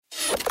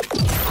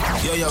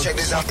Yo, check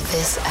this out.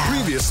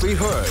 Previously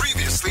heard.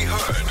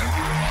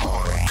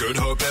 Good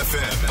Hope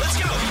FM. Let's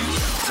go.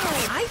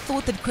 I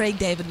thought that Craig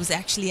David was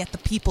actually at the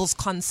People's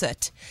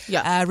Concert.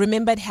 Yeah.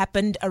 Remember, it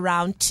happened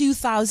around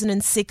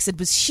 2006. It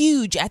was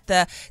huge at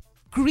the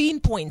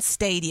Greenpoint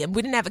Stadium.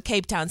 We didn't have a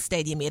Cape Town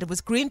stadium yet. It was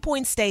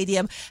Greenpoint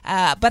Stadium,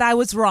 but I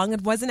was wrong.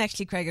 It wasn't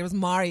actually Craig, it was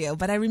Mario.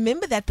 But I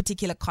remember that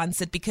particular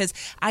concert because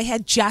I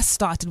had just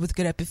started with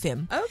Good Hope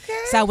FM. Okay.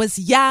 So I was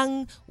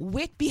young,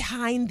 wet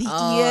behind the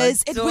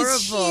ears. It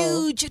was adorable.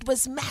 huge. It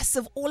was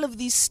massive. All of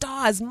these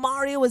stars.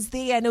 Mario was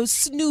there. I know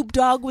Snoop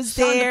Dogg was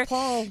there.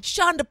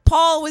 Shonda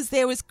Paul was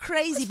there. It was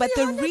crazy. But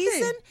the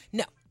reason...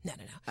 No.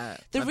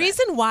 The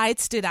reason why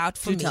it stood out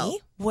for me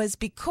was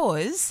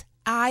because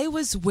I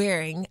was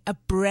wearing a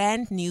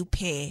brand new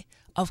pair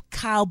of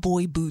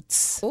cowboy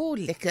boots. Oh,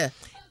 lekker.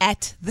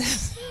 At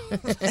this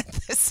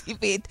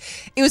event.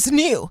 It was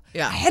new.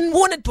 Yeah. I hadn't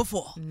worn it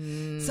before.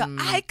 So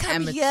I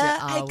come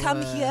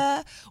amateur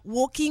here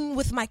walking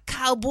with my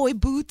cowboy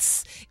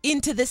boots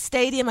into the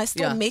stadium. I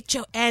still met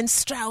Joanne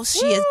Strauss.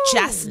 She has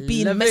just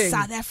been Miss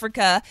South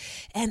Africa.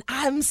 And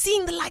I'm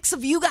seeing the likes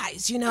of you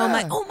guys. You know, I'm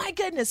like, oh my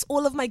goodness,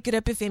 all of my Good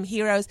Hope FM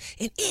heroes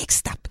in Ek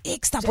stop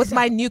with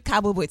my new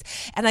cowboy boots.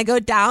 And I go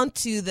down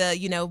to the,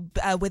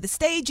 where the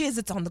stage is.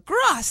 It's on the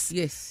grass.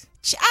 Yes.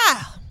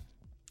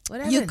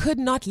 You could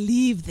not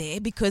leave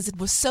there because it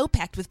was so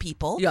packed with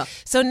people. Yeah.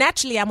 So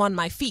naturally, I'm on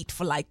my feet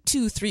for like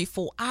 2, 3,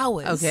 4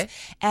 hours. Okay.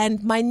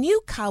 And my new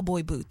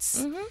cowboy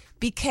boots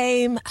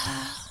became...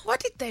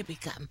 What did they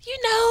become?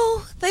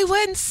 They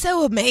weren't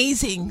so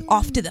amazing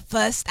after the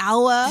first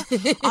hour,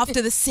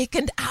 after the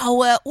second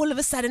hour. All of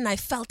a sudden, I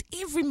felt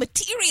every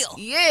material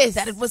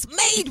that it was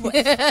made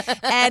with.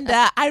 And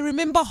I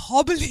remember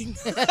hobbling.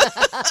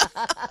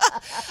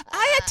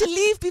 I had to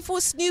leave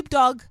before Snoop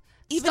Dogg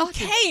even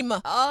came.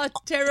 Oh,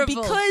 terrible.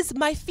 Because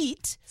my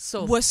feet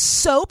were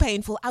so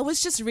painful. I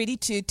was just ready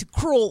to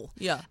crawl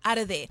out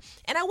of there.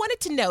 And I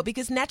wanted to know,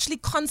 because naturally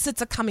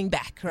concerts are coming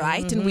back,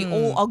 right? And we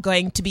all are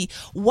going to be.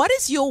 What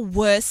is your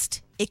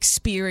worst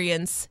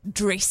experience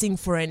dressing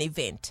for an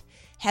event?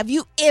 Have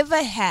you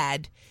ever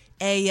had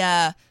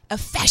a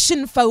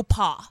fashion faux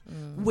pas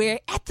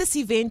where at this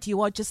event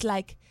you are just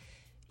like,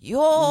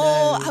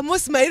 I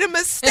almost made a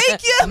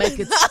mistake here. Make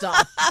it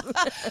stop.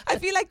 I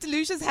feel like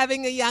Delucia's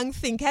having a young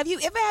think. Have you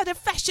ever had a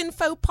fashion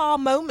faux pas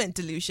moment,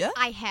 Delucia?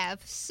 I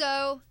have.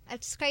 So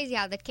it's crazy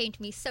how that came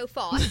to me so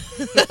fast.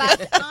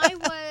 But I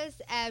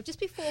was, just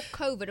before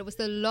COVID, it was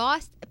the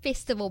last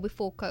festival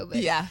before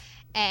COVID. Yeah.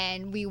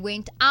 And we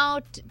went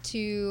out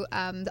to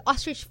the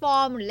Ostrich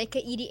Farm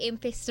Lekker EDM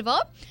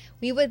Festival.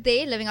 We were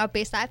there living our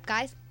best life,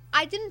 guys.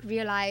 I didn't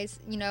realize,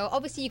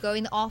 obviously you go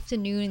in the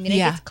afternoon and then it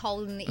gets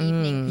cold in the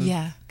evening.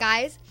 Yeah.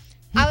 Guys,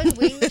 I was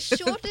wearing the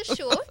shortest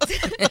shorts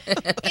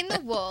in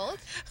the world.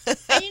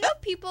 And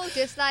people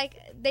just like,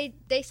 they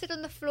sit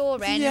on the floor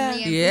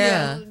randomly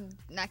and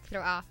like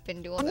throw up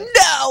and do all this.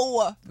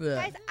 No!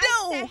 Guys,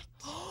 I sat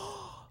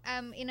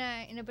in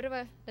a bit of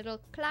a little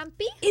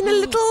clumpy. In a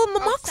little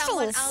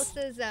someone moxels.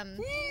 else's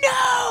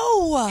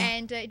No!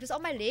 and it was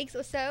on my legs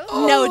or so.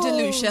 No,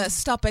 Delucia,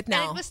 stop it And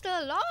now. it was still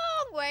a long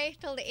way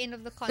till the end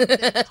of the concert.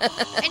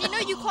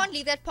 And you can't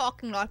leave that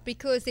parking lot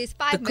because there's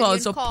 5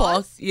 million cars.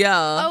 Parked.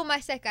 Yeah. Oh my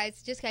set,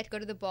 guys, just had to go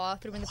to the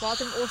bathroom, and the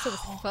bathroom also was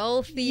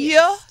filthy,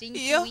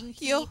 stinky,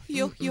 winky.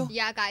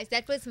 Yeah, guys,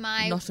 that was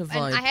my. Not a and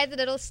vibe. I had a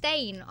little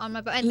stain on my.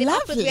 And then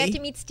afterwards we had to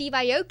meet Steve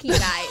Aoki,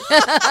 guys.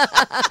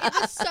 It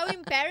was so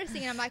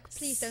embarrassing, and I'm like,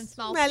 please don't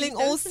smile. Smelling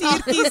please all don't smile.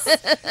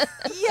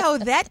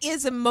 sirkies. That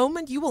is a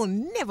moment you will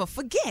never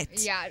forget.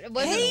 Yeah, it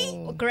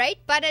wasn't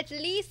great, but at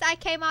least I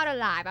came out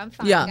alive. I'm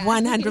fine. Yeah, guys.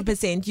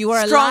 100%. You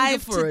are Stronger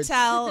alive for to it.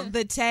 tell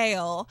the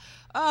tale.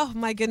 Oh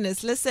my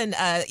goodness. Listen,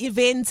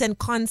 events and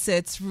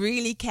concerts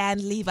really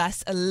can leave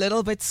us a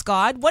little bit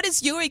scarred. What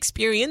is your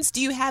experience?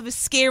 Do you have a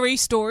scary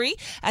story?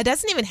 It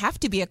doesn't even have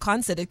to be a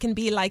concert. It can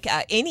be like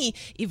any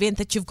event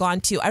that you've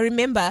gone to. I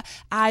remember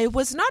I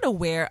was not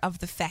aware of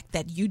the fact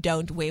that you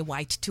don't wear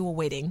white to a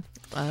wedding.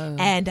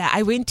 And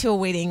I went to a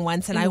wedding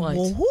once and I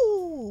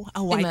wore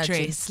a white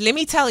dress. Let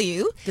me tell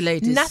you, The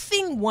ladies.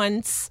 nothing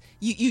wants...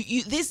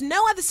 You there's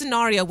no other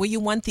scenario where you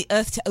want the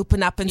earth to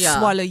open up and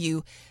swallow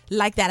you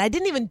like that. I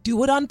didn't even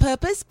do it on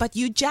purpose, but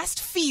you just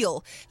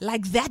feel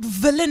like that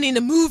villain in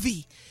a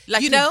movie.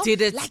 Like you did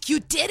it like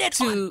you did it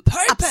to on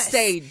purpose.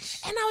 upstage.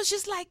 And I was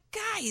just like,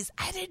 guys,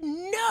 I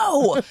didn't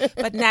know.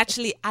 But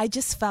naturally, I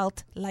just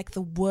felt like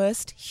the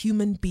worst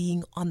human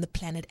being on the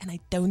planet. And I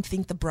don't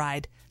think the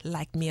bride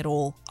liked me at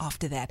all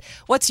after that.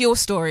 What's your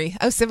story?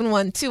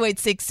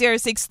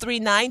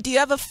 071-286-0639. Do you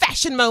have a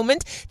fashion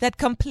moment that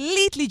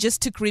completely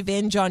just took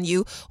revenge on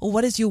you? Or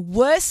what is your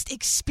worst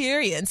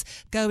experience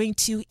going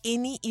to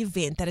any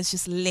event that has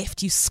just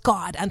left you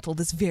scarred until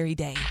this very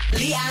day?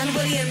 Leigh-Anne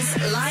Williams,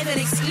 live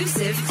and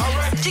exclusive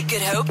to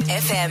Good Hope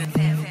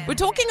FM. We're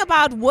talking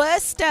about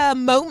worst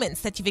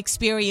moments that you've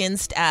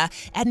experienced at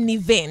an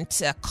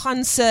event, a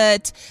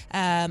concert,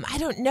 I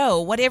don't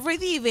know, whatever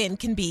the event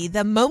can be.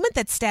 The moment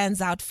that stands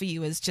out for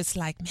you is just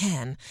like,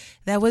 man,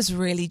 that was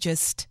really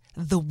just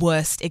the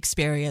worst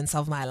experience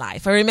of my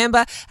life. I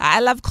remember I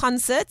love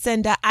concerts,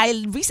 and I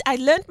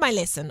learned my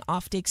lesson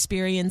after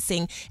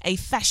experiencing a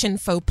fashion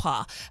faux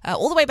pas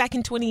all the way back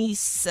in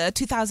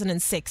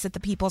 2006 at the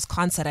People's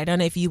Concert. I don't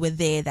know if you were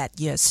there that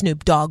year.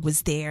 Snoop Dogg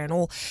was there and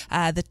all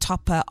the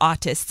top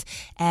artists.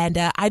 And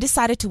I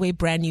decided to wear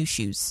brand new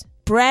shoes.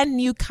 Brand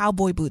new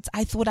cowboy boots.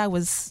 I thought I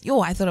was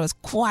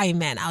Kwai,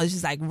 man. I was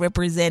just like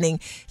representing.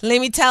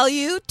 Let me tell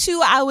you,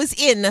 2 hours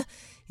in,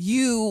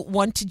 you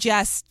want to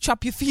just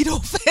chop your feet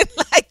off and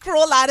like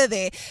crawl out of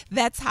there.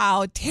 That's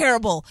how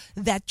terrible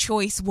that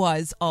choice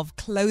was of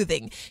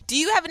clothing. Do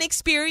you have an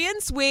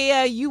experience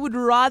where you would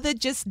rather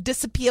just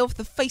disappear off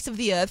the face of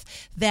the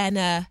earth than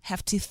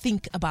have to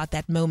think about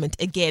that moment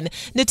again?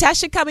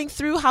 Natasha coming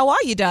through. How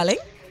are you, darling?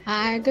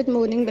 Hi, good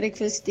morning,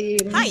 breakfast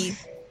team. Hi.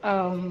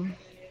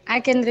 I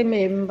can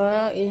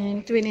remember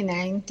in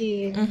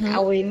 2019, I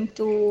went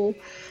to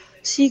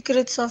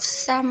Secrets of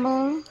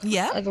Summer.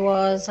 Yeah. It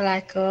was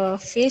like a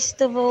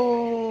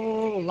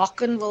festival.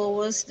 Rock and roll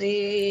was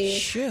there.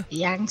 Sure.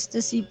 Youngster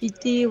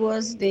CPT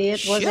was there.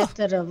 It was Sure. at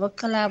the River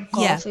Club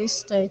Yeah. Coffee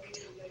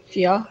Estate.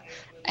 Yeah.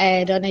 I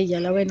had on a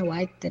yellow and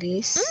white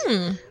dress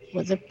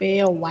with a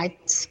pair of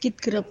white skid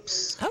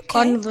grips. Okay.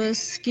 Converse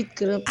skid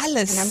grips.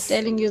 Alles. And I'm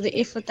telling you the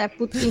effort I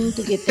put in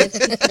to get that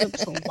skid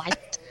grips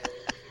white.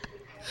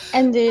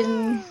 And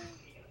then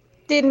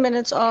 10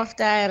 minutes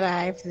after I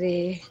arrived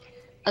there,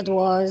 it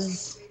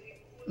was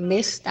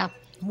messed up.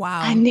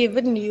 Wow. I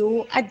never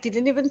knew. I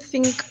didn't even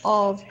think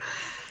of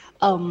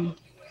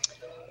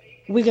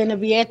we're going to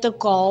be at a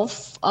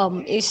golf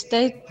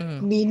estate,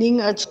 meaning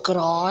it's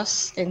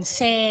grass and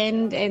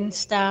sand and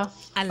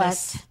stuff.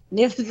 Alles. But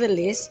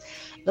nevertheless,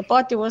 the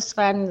party was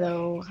fun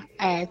though.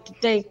 I had to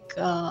take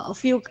a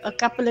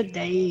couple of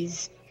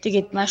days to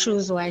get my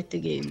shoes white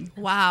again.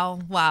 Wow.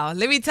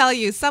 Let me tell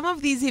you, some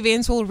of these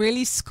events will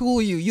really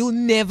school you. You'll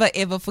never,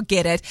 ever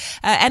forget it.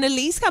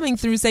 Annalise coming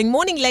through saying,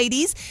 morning,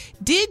 ladies.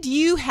 Did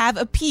you have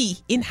a pee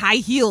in high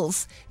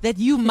heels that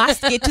you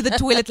must get to the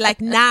toilet like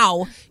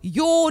now?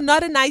 You're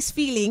not a nice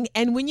feeling.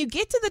 And when you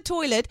get to the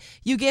toilet,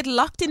 you get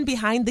locked in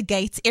behind the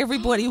gates.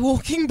 Everybody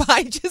walking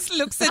by just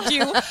looks at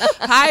you.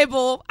 Hi,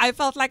 Bo. I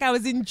felt like I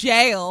was in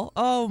jail.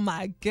 Oh,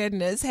 my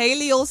goodness.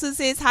 Haley also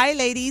says, hi,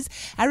 ladies.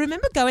 I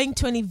remember going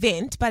to an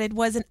event, but it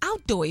was an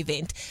outdoor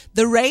event.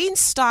 The rain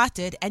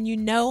started, and you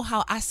know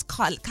how us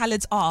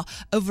coloureds are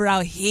over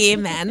our hair,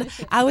 man.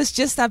 I was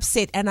just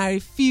upset, and I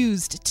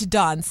refused to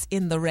dance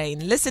in the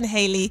rain. Listen,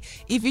 Haley,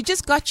 if you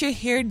just got your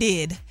hair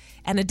did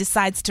and it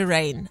decides to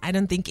rain, I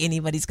don't think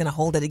anybody's going to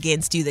hold it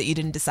against you that you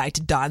didn't decide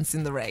to dance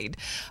in the rain.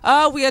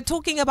 We are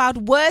talking about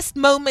worst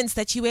moments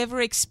that you ever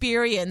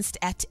experienced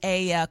at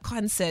a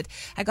concert.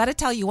 I got to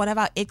tell you, one of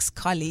our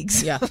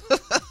ex-colleagues,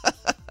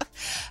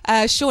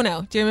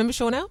 Shauno. Do you remember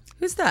Shauno?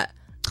 Who's that?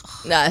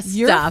 No,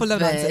 You're stop full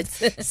of it.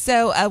 nonsense.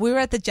 So we were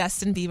at the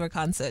Justin Bieber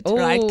concert,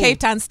 right? Cape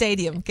Town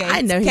Stadium. Okay?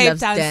 I know he Cape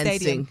loves Town dancing.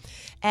 Stadium.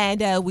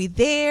 And we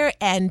there,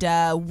 and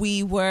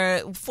we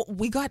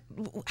got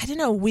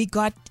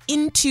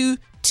into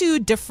two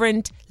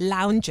different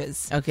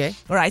lounges. Okay.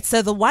 All right.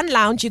 So the one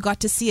lounge, you got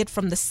to see it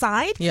from the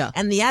side. Yeah.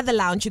 And the other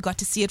lounge, you got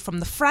to see it from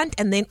the front.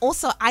 And then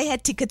also I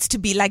had tickets to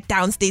be like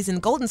downstairs in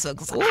Golden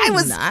Circle. So I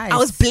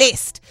was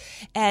blessed.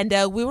 And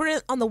we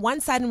were on the one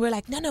side, and we were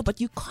like, no,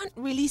 but you can't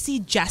really see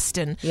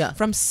Justin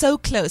from so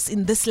close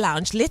in this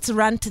lounge. Let's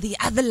run to the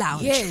other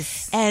lounge.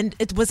 Yes. And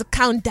it was a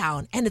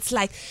countdown. And it's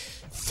like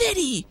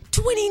 30,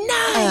 29,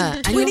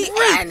 and 28. you're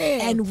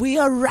running. And we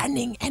are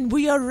running, and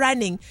we are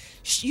running.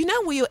 You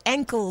know where your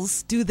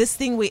ankles do this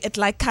thing where it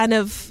like kind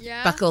of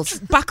buckles.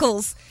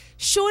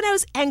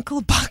 Shauno's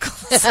ankle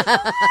buckles.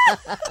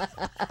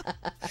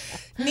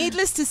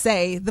 Needless to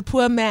say, the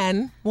poor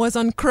man was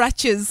on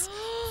crutches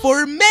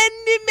for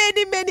many,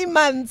 many, many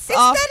months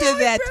after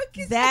that.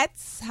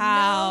 That's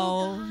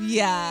how,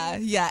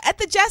 yeah. At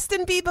the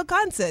Justin Bieber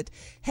concert.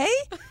 Hey,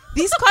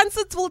 these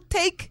concerts will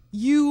take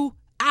you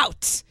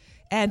out.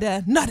 And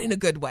not in a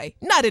good way.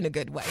 Not in a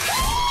good way.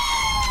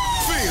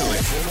 Feel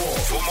it.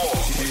 For more,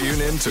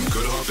 tune in to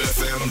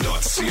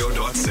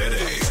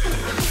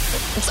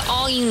goodhopefm.co.za. It's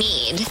all you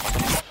need.